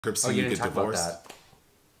bankruptcy, Oh, you you didn't get talk about divorced. that.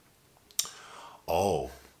 Oh,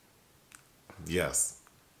 yes.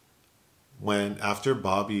 When after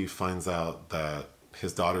Bobby finds out that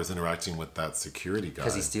his daughter is interacting with that security guy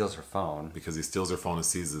Because he steals her phone. because he steals her phone and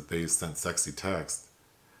sees that they sent sexy text,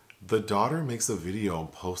 the daughter makes a video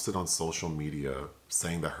and posts it on social media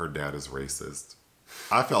saying that her dad is racist.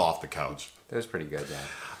 I fell off the couch. That was pretty good, yeah.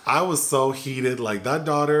 I was so heated. Like, that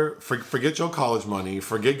daughter, forget your college money,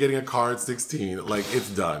 forget getting a car at 16. Like, it's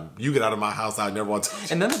done. You get out of my house. I never want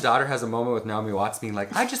to. And then the daughter has a moment with Naomi Watts being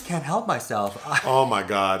like, I just can't help myself. Oh my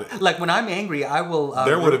God. Like, when I'm angry, I will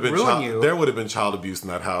There would have been ruin you. there would have been child abuse in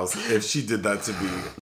that house if she did that to me.